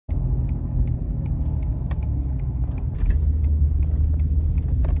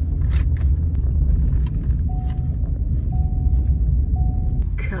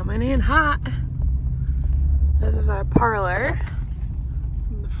hot. This is our parlor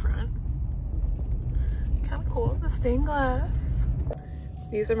from the front. Kind of cool, the stained glass.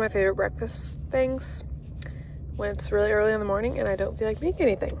 These are my favorite breakfast things when it's really early in the morning and I don't feel like making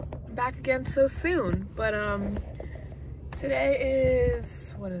anything. Back again so soon, but today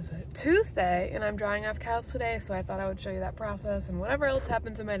is, what is it? Tuesday, and I'm drying off cows today, so I thought I would show you that process and whatever else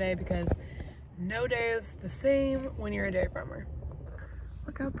happens in my day, because no day is the same when you're a dairy farmer.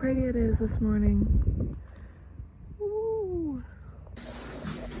 Look how pretty it is this morning. Ooh.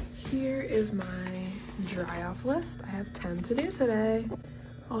 Here is my dry off list. I have 10 to do today.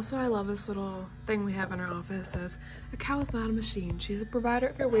 Also, I love this little thing we have in our office. It says, a cow is not a machine. She's a provider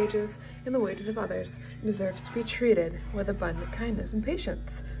of your wages and the wages of others, and deserves to be treated with abundant kindness and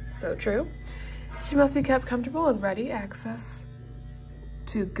patience. So true. She must be kept comfortable with ready access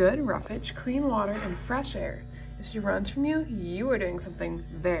to good roughage, clean water, and fresh air. If she runs from you, you are doing something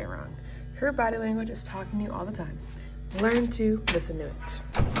very wrong. Her body language is talking to you all the time. Learn to listen to it.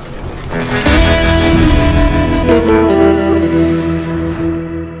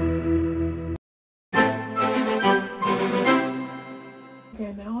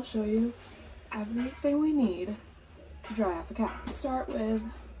 Okay, now I'll show you everything we need to dry off a cow. Start with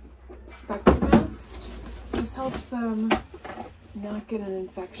spectrum mist. This helps them not get an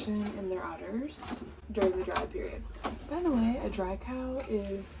infection in their udders during the dry period. By the way, a dry cow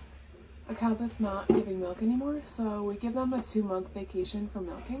is a cow that's not giving milk anymore, so we give them a 2-month vacation for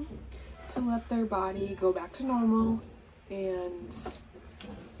milking to let their body go back to normal, and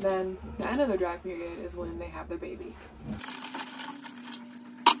then the end of the dry period is when they have their baby.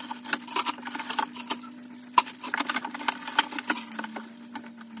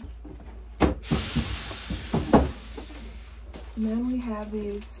 And then we have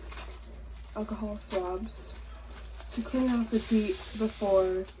these alcohol swabs to clean off the teat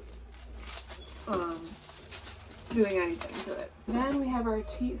before doing anything to it. Then we have our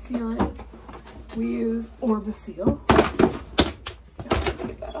teat sealant. We use Orbiseal.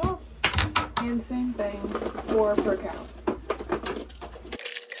 Get that off. And same thing, 4 per cow.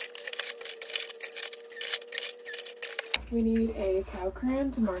 We need a cow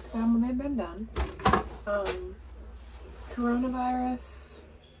crayon to mark them when they've been done. Coronavirus,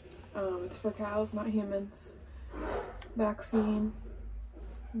 it's for cows, not humans. Vaccine,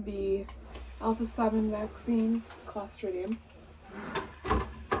 the Alpha 7 vaccine, Clostridium.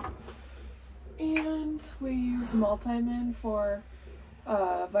 And we use Multimin for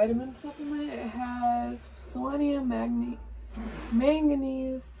vitamin supplement. It has selenium,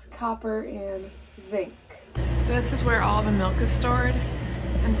 manganese, copper, and zinc. This is where all the milk is stored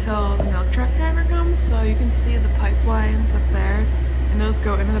until the milk truck driver comes, so you can see the pipelines up there, and those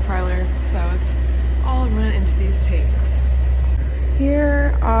go into the parlor, so it's all run into these tanks.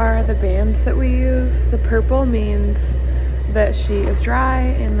 Here are the bands that we use. The purple means that she is dry,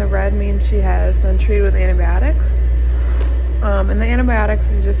 and the red means she has been treated with antibiotics. And the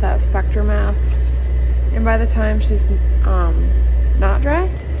antibiotics is just that spectrum mast, and by the time she's not dry,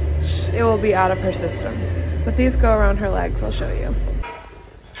 it will be out of her system. But these go around her legs, I'll show you.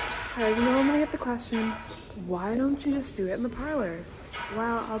 Alright, you know I'm gonna get the question, why don't you just do it in the parlor?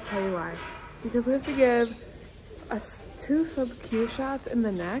 Well, I'll tell you why. Because we have to give us 2 sub-Q shots in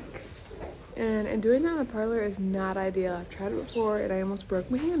the neck, and doing that in the parlor is not ideal. I've tried it before and I almost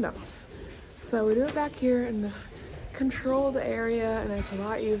broke my hand off. So we do it back here and just control the area, and it's a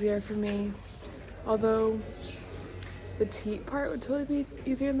lot easier for me. Although the teat part would totally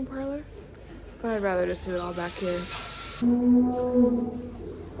be easier in the parlor, but I'd rather just do it all back here.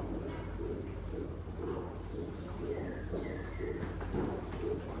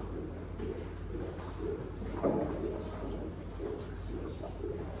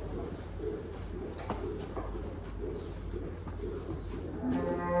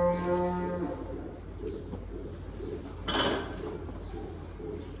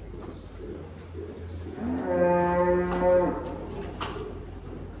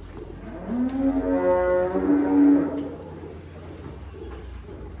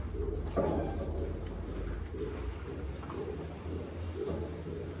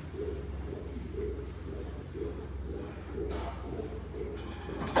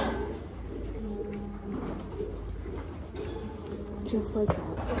 Just like that.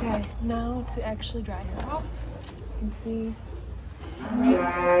 Okay, now to actually dry her off. You can see right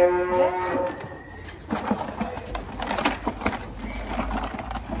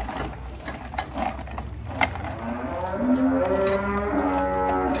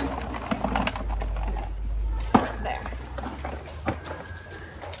there.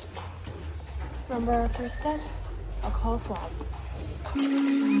 Remember our first step? Alcohol swab.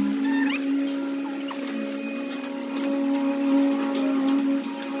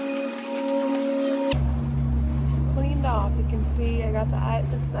 see, I got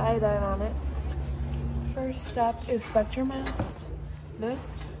this iodine on it. First step is spectrum mast.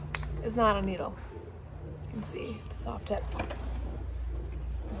 This is not a needle. You can see it's a soft tip. I'll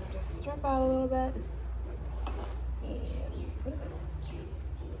just strip out a little bit. And put it in.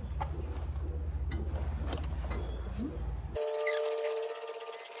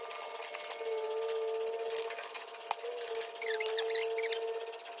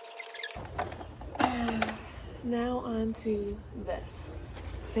 Now onto this.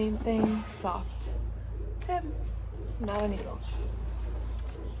 Same thing, soft tip, not a needle.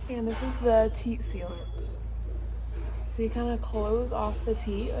 And this is the teat sealant. So you kind of close off the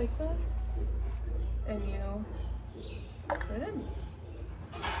teat like this, and you put it in.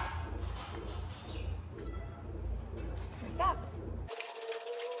 Like that.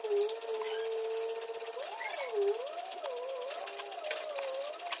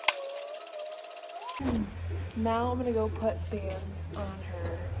 Now I'm gonna go put bands on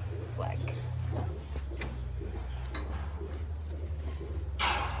her leg.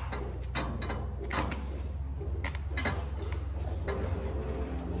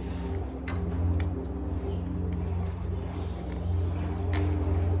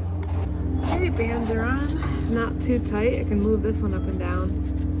 Okay, bands are on. Not too tight. I can move this one up and down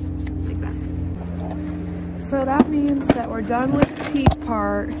like that. So that means that we're done with the teat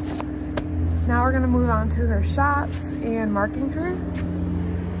part. Now we're gonna move on to her shots and marking her.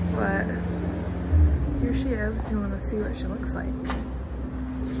 But here she is if you want to see what she looks like.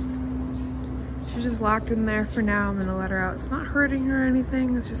 She's just locked in there for now. I'm gonna let her out. It's not hurting her or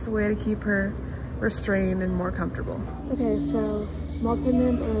anything. It's just a way to keep her restrained and more comfortable. Okay, so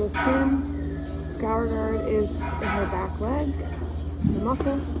multi-mint under the skin. Scour guard is in her back leg, the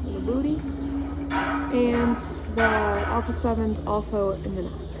muscle, and the booty. And the Alpha 7's also in the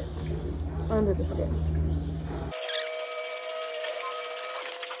neck, under the skin.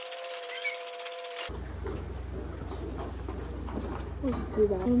 Wasn't too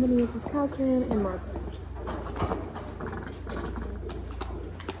bad. I'm gonna use this cow crayon and marker.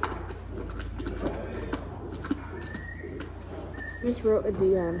 Just wrote a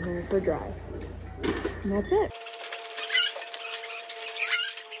D on her for dry. And that's it.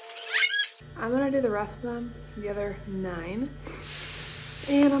 I'm gonna do the rest of them, the other 9.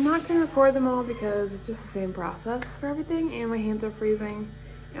 And I'm not gonna record them all because it's just the same process for everything, and my hands are freezing.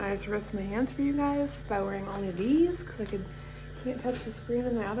 And I just risked my hands for you guys by wearing only these because I can't touch the screen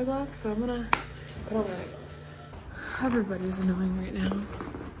in my other gloves, so I'm gonna put on my gloves. Everybody's annoying right now.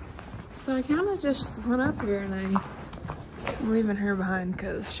 So I kind of just went up here and I'm leaving her behind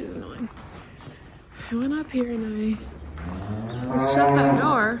because she's annoying. I went up here and I just shut that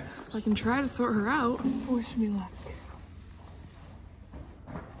door so I can try to sort her out. Wish me luck.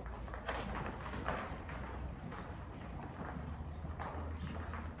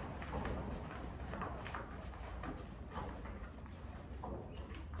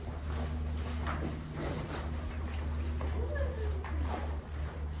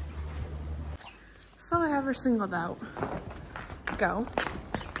 So I have her singled out. Go.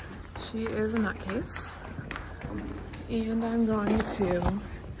 She is a nutcase. And I'm going to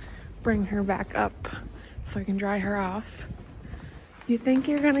bring her back up so I can dry her off. You think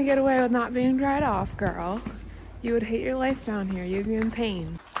you're gonna get away with not being dried off, girl? You would hate your life down here. You'd be in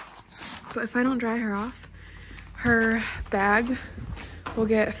pain. But if I don't dry her off, her bag will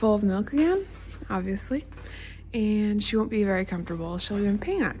get full of milk again, obviously. And she won't be very comfortable. She'll be in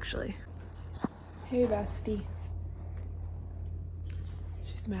pain, actually. Hey, bestie.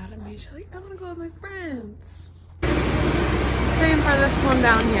 She's mad at me. She's like, I want to go with my friends. Same for this one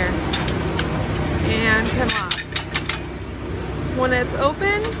down here. And can lock. When it's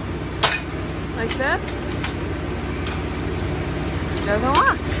open, like this, it doesn't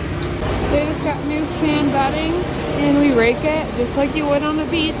lock. They just got new sand bedding, and we rake it just like you would on the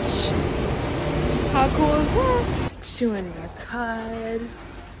beach. How cool is that? Chewing their cud.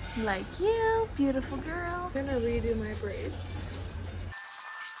 Like you, beautiful girl. I'm gonna redo my braids.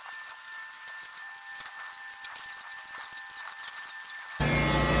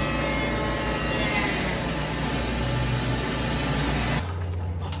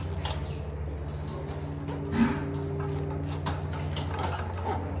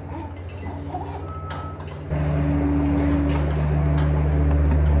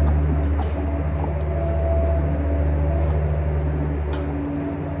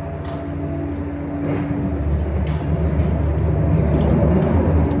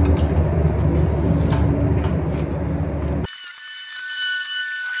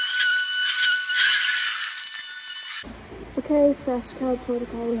 Okay, Fresh Cow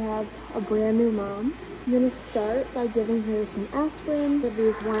Protocol, we have a brand new mom. I'm gonna start by giving her some aspirin. Give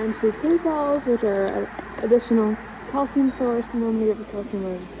these YMC food balls, which are an additional calcium source, and then we give the calcium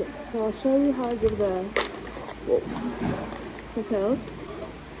over the skin. So I'll show you how I give the pills.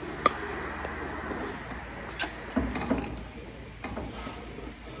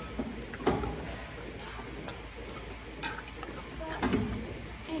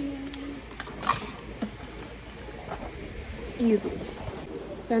 Easy.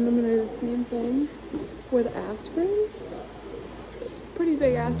 Then I'm gonna do the same thing with aspirin. It's pretty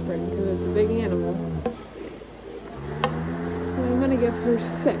big aspirin because it's a big animal. And I'm gonna give her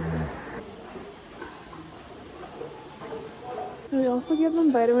 6. And we also give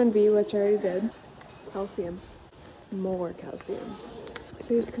them vitamin B, which I already did. Calcium. More calcium.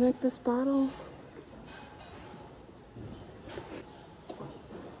 So you just connect this bottle.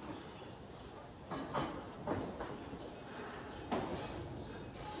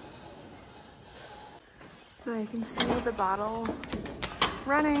 Now you can see the bottle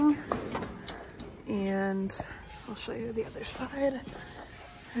running, and I'll show you the other side.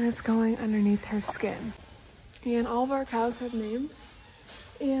 And it's going underneath her skin. And all of our cows have names.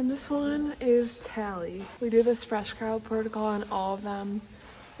 And this one is Tally. We do this fresh cow protocol on all of them,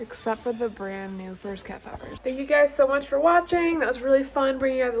 except for the brand new first calf heifers. Thank you guys so much for watching. That was really fun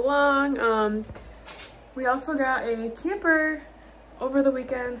bringing you guys along. We also got a camper over the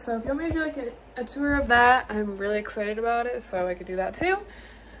weekend, so if you want me to do like a tour of that, I'm really excited about it, so I could do that too.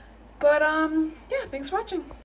 But yeah, thanks for watching.